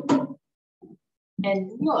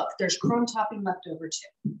 And look, there's crumb topping left over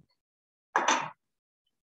too.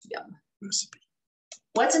 Yum.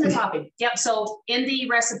 What's in the topping? Yep, so in the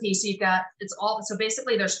recipe, so you've got, so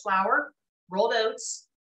basically there's flour, rolled oats,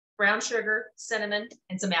 brown sugar, cinnamon,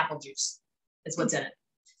 and some apple juice is what's in it.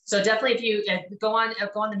 So definitely if you go on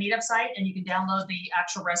the meetup site and you can download the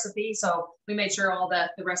actual recipe. So we made sure all the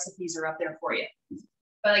recipes are up there for you.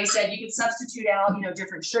 But like I said, you can substitute out,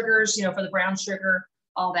 different sugars, for the brown sugar,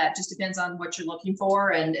 all that just depends on what you're looking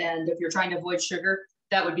for. And if you're trying to avoid sugar,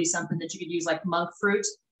 that would be something that you could use like monk fruit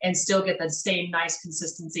and still get the same nice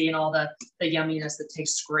consistency and all the yumminess that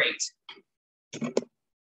tastes great.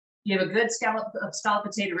 You have a good scallop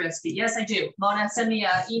potato recipe. Yes, I do. Mona, send me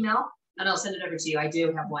an email and I'll send it over to you. I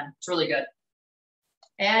do have one. It's really good.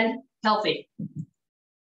 And healthy.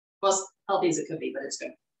 Well, healthy as it could be, but it's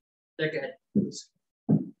good. They're good.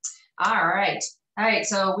 All right. All right,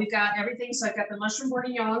 so we've got everything. So I've got the mushroom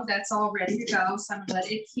bourguignon. That's all ready to go. So I'm gonna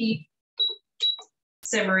let it keep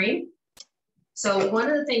simmering. So one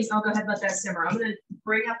of the things, I'll go ahead and let that simmer. I'm gonna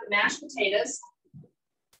bring up the mashed potatoes.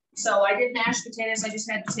 So I did mashed potatoes. I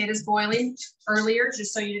just had potatoes boiling earlier,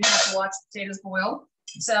 just so you didn't have to watch potatoes boil.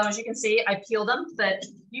 So as you can see, I peeled them, but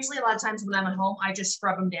usually a lot of times when I'm at home, I just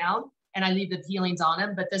scrub them down and I leave the peelings on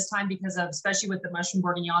them. But this time, because of, especially with the mushroom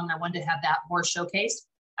bourguignon, I wanted to have that more showcased,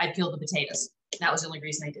 I peeled the potatoes. That was the only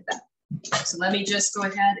reason I did that. So let me just go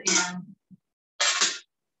ahead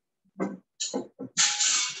and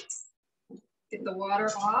get the water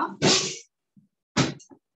off.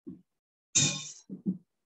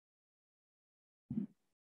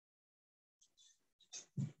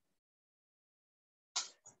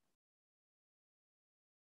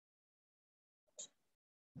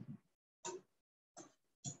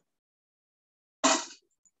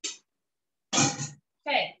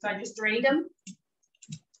 Okay, so I just drained them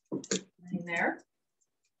in there.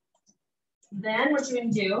 Then what you're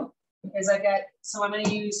gonna do is I'm gonna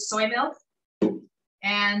use soy milk,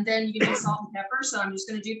 and then you can use salt and pepper. So I'm just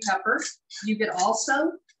gonna do pepper. You could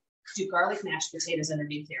also do garlic mashed potatoes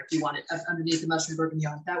underneath there if you want it, underneath the mushroom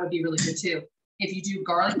bourguignon. That would be really good too. If you do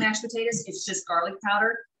garlic mashed potatoes, it's just garlic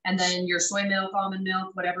powder, and then your soy milk, almond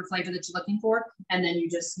milk, whatever flavor that you're looking for, and then you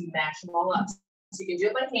just mash them all up. So you can do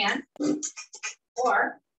it by hand,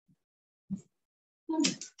 or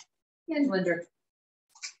hand blender.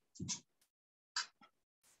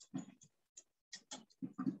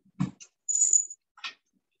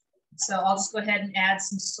 So I'll just go ahead and add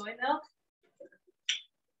some soy milk.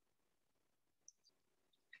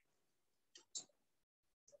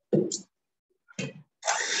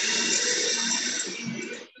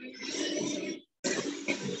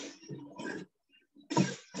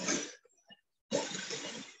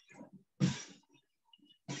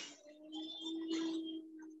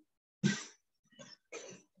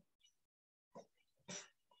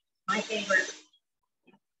 My favorite.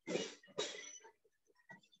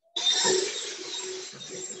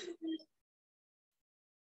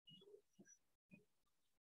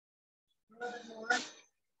 A little bit more.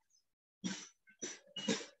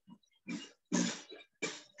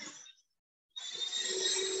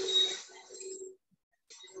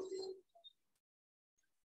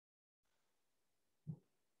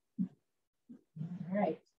 All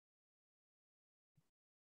right.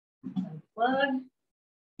 Unplug.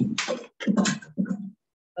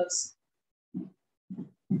 Oops.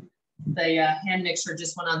 The hand mixer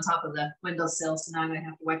just went on top of the windowsill, so now I'm gonna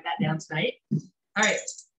have to wipe that down tonight. All right.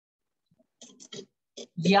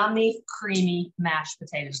 Yummy, creamy mashed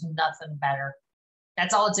potatoes, nothing better.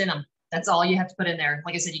 That's all it's in them. That's all you have to put in there.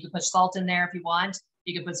 Like I said, you can put salt in there if you want.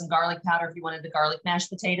 You can put some garlic powder if you wanted the garlic mashed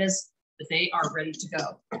potatoes, but they are ready to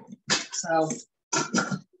go. So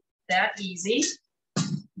that easy.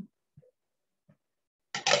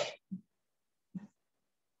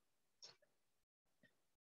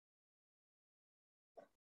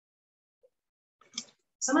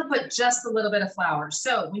 So I'm gonna put just a little bit of flour.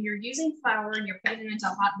 So when you're using flour and you're putting it into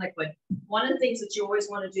hot liquid, one of the things that you always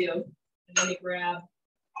want to do, and let me grab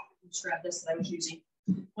this that I was using.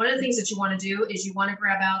 One of the things that you want to do is you want to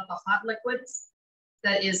grab out the hot liquid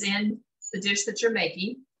that is in the dish that you're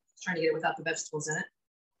making. I'm trying to get it without the vegetables in it.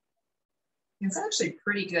 It's actually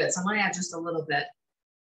pretty good. So I'm going to add just a little bit.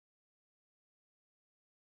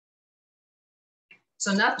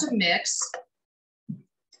 So enough to mix.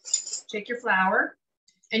 Take your flour.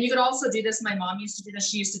 And you could also do this. My mom used to do this.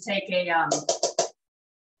 She used to take a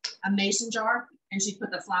mason jar and she'd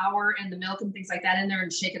put the flour and the milk and things like that in there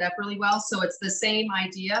and shake it up really well. So it's the same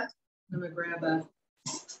idea. I'm going to grab a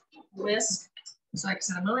whisk. So like I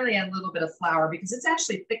said, I'm going to really add a little bit of flour because it's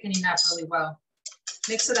actually thickening up really well.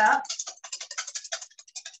 Mix it up.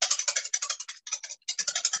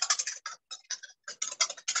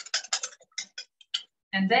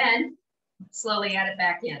 And then slowly add it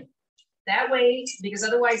back in. That way, because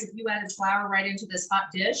otherwise, if you added flour right into this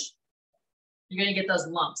hot dish, you're going to get those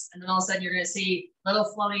lumps. And then all of a sudden, you're going to see little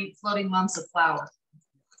floating lumps of flour.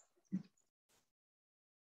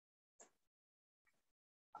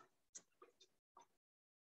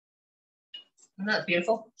 Isn't that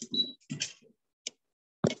beautiful?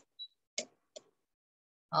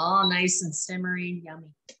 All nice and simmering, yummy.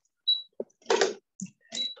 Okay.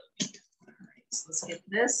 All right, so let's get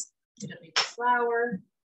this. We don't need the flour.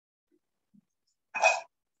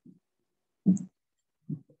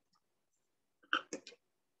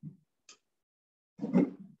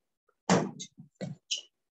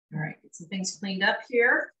 All right, get some things cleaned up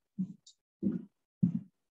here.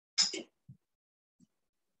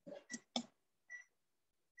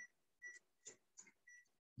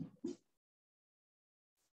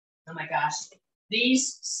 Oh my gosh,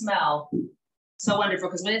 these smell so wonderful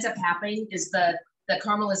because what ends up happening is the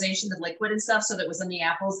caramelization, the liquid and stuff, so that was in the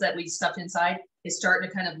apples that we stuffed inside is starting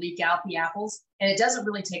to kind of leak out the apples. And it doesn't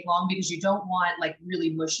really take long because you don't want like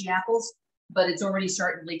really mushy apples, but it's already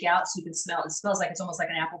starting to leak out so you can smell it. It smells like it's almost like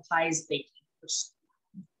an apple pie is baking.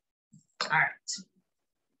 All right.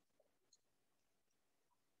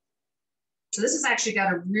 So this has actually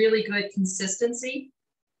got a really good consistency.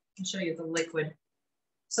 I'll show you the liquid.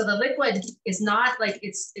 So the liquid is not like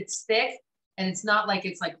it's thick and it's not like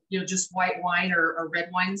it's like, you know, just white wine or red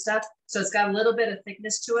wine and stuff. So it's got a little bit of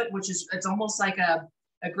thickness to it, which is, it's almost like a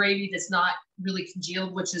gravy that's not really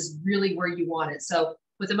congealed, which is really where you want it. So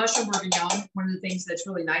with the mushroom bourguignon, one of the things that's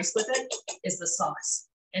really nice with it is the sauce.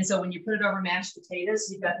 And so when you put it over mashed potatoes,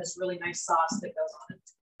 you've got this really nice sauce that goes on it.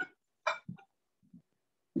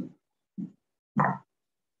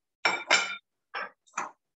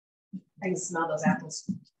 I can smell those apples.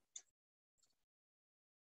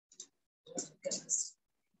 Oh, goodness.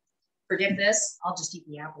 Forget this, I'll just eat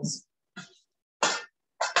the apples.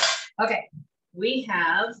 Okay, we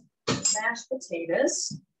have mashed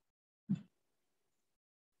potatoes.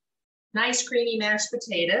 Nice creamy mashed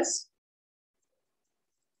potatoes.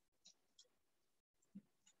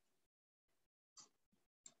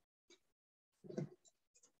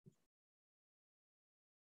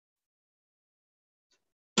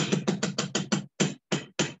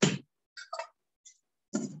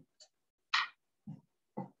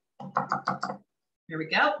 Here we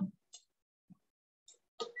go.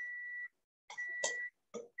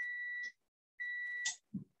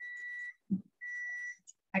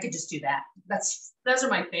 I could just do that. Those are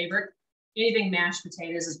my favorite. Anything mashed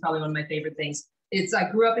potatoes is probably one of my favorite things. I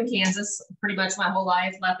grew up in Kansas pretty much my whole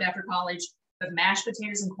life, left after college, but mashed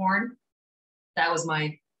potatoes and corn, that was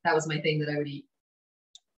my thing that I would eat.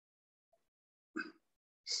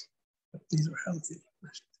 These are healthy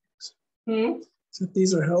mashed potatoes. So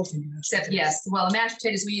these are healthy mashed potatoes. Yes. Well, the mashed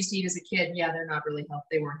potatoes we used to eat as a kid, yeah, they're not really healthy.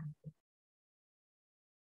 They weren't healthy.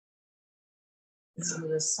 Yeah. Some of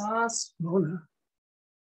the sauce. Oh, no.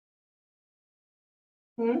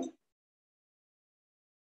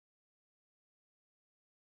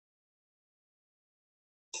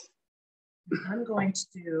 I'm going to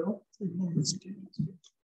do.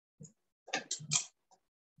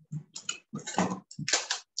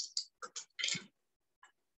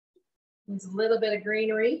 Needs a little bit of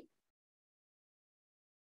greenery.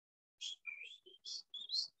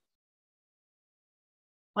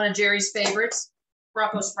 One of Jerry's favorites,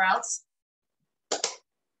 Brussels sprouts.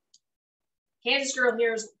 Kansas girl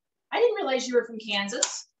here is, I didn't realize you were from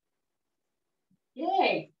Kansas.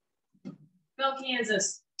 Yay, go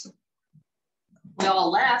Kansas. We all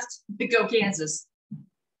left, but go Kansas.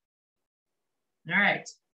 All right.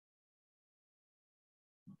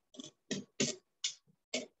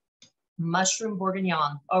 Mushroom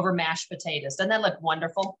bourguignon over mashed potatoes. Doesn't that look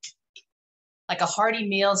wonderful? Like a hearty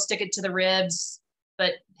meal, stick it to the ribs,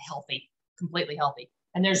 but healthy, completely healthy.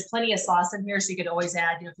 And there's plenty of sauce in here, so you could always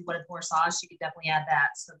add, you know, if you wanted more sauce, you could definitely add that.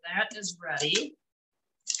 So that is ready.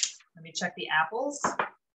 Let me check the apples.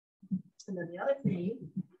 And then the other thing,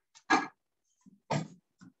 have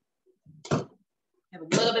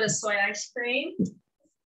a little bit of soy ice cream.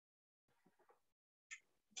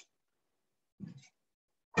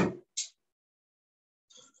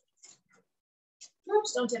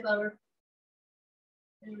 Oops, don't tip over.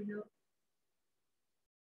 There we go.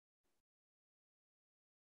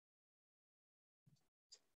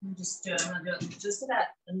 I'm just doing, I'm gonna do it just about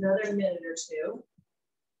another minute or two.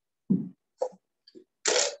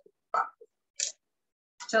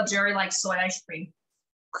 Tell Jerry likes soy ice cream.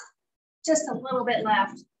 Just a little bit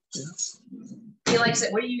left. Yes. He likes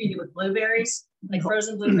it. What do you eat it with? Blueberries? Like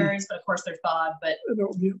frozen blueberries, but of course they're thawed, but. And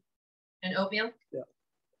oatmeal. And oatmeal? Yeah.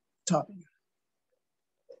 Topping.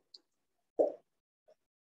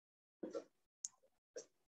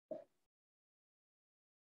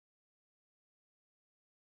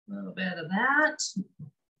 A little bit of that.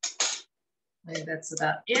 I think that's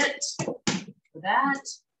about it for that.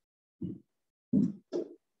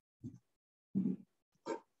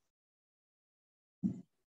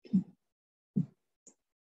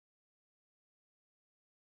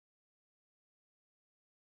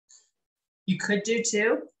 You could do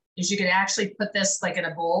too, is you could actually put this like in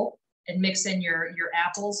a bowl and mix in your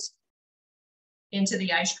apples into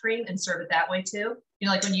the ice cream and serve it that way too. You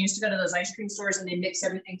know, like when you used to go to those ice cream stores and they mix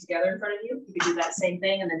everything together in front of you, you could do that same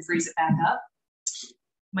thing and then freeze it back up.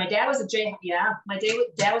 My dad was my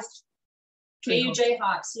dad was KU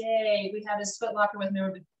Jayhawks. Yay, we had his Foot Locker with me.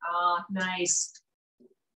 Ah, nice.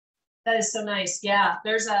 That is so nice. Yeah,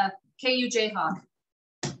 there's a KU Jayhawk.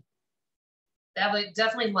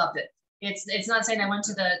 Definitely loved it. It's not saying I went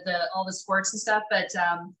to all the sports and stuff, but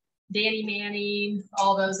Danny Manning,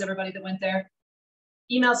 all those, everybody that went there.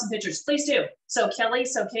 Email some pictures, please do. So Kelley,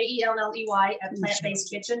 so Kelley at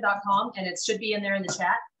plantbasedkitchen.com, and it should be in there in the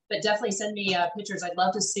chat, but definitely send me pictures. I'd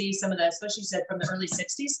love to see some of the, especially you said from the early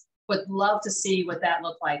 60s, would love to see what that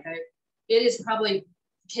looked like. It is probably,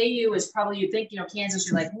 KU is probably, you think, you know, Kansas,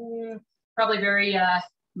 you're like, probably very I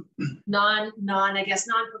guess,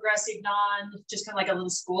 non-progressive, just kind of like a little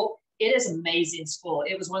school. It is amazing school.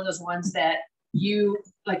 It was one of those ones that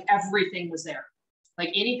like everything was there.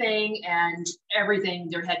 Like anything and everything.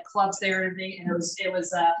 There had clubs there and everything, and it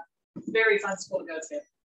was a very fun school to go to.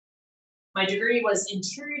 My degree was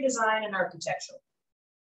interior design and architecture.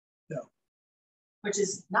 Yeah. Which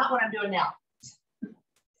is not what I'm doing now.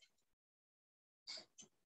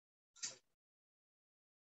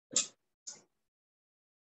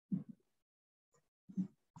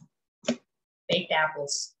 Baked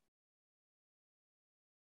apples.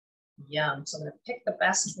 Yum. So I'm going to pick the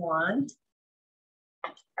best one.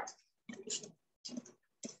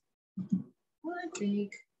 I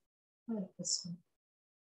think I like this one.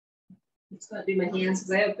 It's going to be my hands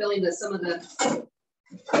because I have a feeling that some of the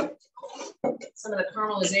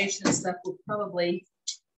caramelization and stuff will probably.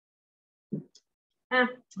 I'll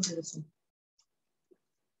do this one.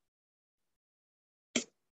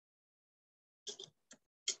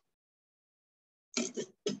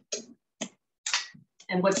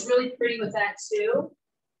 And what's really pretty with that too,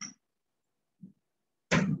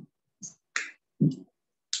 a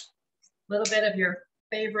little bit of your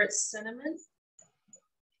favorite cinnamon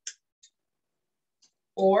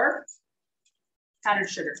or powdered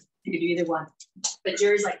sugar. You could do either one. But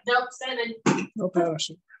Jerry's like, nope, cinnamon. No powdered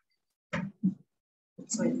sugar.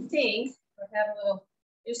 So I think I have a little,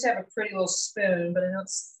 I used to have a pretty little spoon, but I don't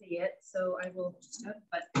see it. So I will just have a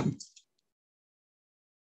button.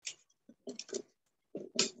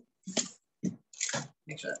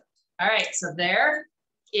 Make sure. All right, so there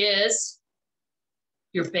is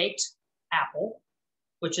your baked apple,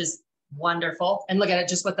 which is wonderful. And look at it,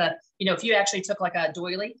 just with the, you know, if you actually took like a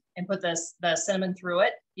doily and put the cinnamon through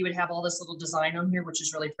it, you would have all this little design on here, which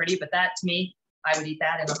is really pretty. But that, to me, I would eat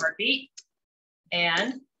that in a heartbeat.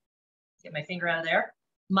 And get my finger out of there.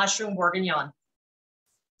 Mushroom bourguignon.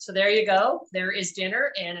 So there you go. There is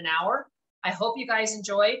dinner in an hour. I hope you guys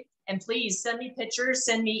enjoyed. And please send me pictures,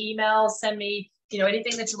 send me emails, send me, you know,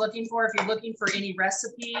 anything that you're looking for. If you're looking for any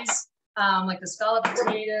recipes, like the scallop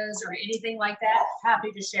potatoes or anything like that,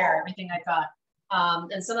 happy to share everything I got.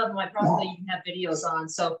 And some of them I probably even have videos on.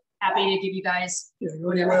 So happy to give you guys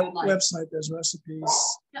whatever you like. Website, there's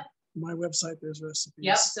recipes. Yep. My website, there's recipes.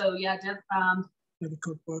 Yep. So yeah, the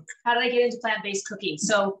cookbook. How did I get into plant-based cooking?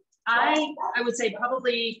 So I would say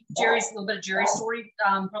probably a little bit of Jerry's story.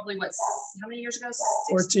 Probably how many years ago?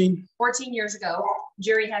 14 years ago.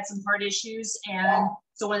 Jerry had some heart issues, and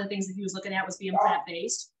so one of the things that he was looking at was being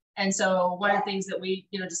plant-based. And so one of the things that we,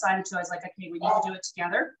 decided to, I was like, okay, we need to do it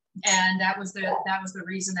together. And that was the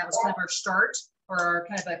reason. That was kind of our start, or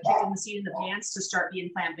kind of a kick in the seat in the pants to start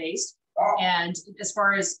being plant-based. And as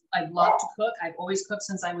far as I love to cook, I've always cooked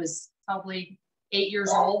since I was probably 8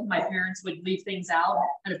 years old. My parents would leave things out,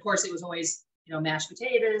 and of course it was always, mashed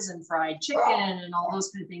potatoes and fried chicken and all those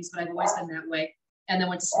kind of things, but I've always been that way. And then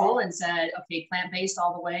went to school and said, okay, plant-based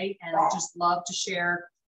all the way. And I just love to share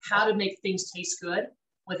how to make things taste good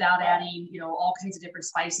without adding, all kinds of different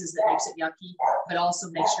spices that makes it yucky, but also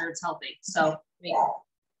make sure it's healthy. So it's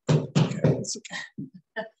okay.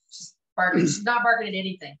 She's not barking at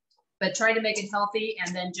anything, but trying to make it healthy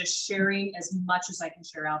and then just sharing as much as I can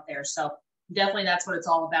share out there. So definitely that's what it's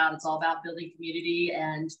all about. It's all about building community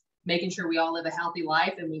and making sure we all live a healthy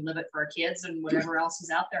life and we live it for our kids and whatever else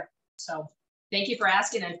is out there. So thank you for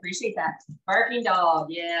asking. I appreciate that. Barking dog.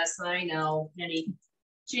 Yes, I know. Penny.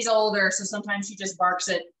 She's older, so sometimes she just barks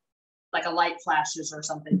at like a light flashes or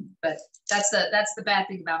something. But that's the bad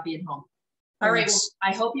thing about being home. All right. Well,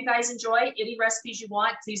 I hope you guys enjoy. Any recipes you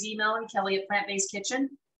want, please email me, Kelley at Plant Based Kitchen.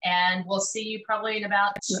 And we'll see you probably in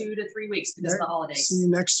about 2 to 3 weeks because of the holidays. See you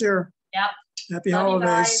next year. Yep. Happy Love holidays.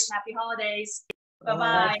 You guys. Happy holidays.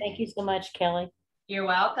 Bye-bye. Thank you so much, Kelley. You're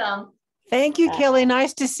welcome. Thank you, Kelley.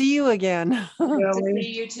 Nice to see you again. Good to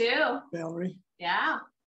see you too. Valerie. Yeah.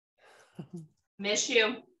 Miss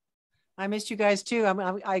you. I missed you guys too.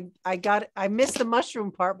 I missed the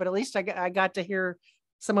mushroom part, but at least I got to hear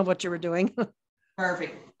some of what you were doing.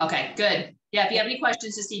 Perfect. Okay, good. Yeah, if you have any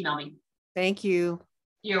questions, just email me. Thank you.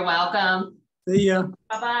 You're welcome. See ya.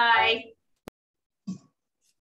 Bye-bye.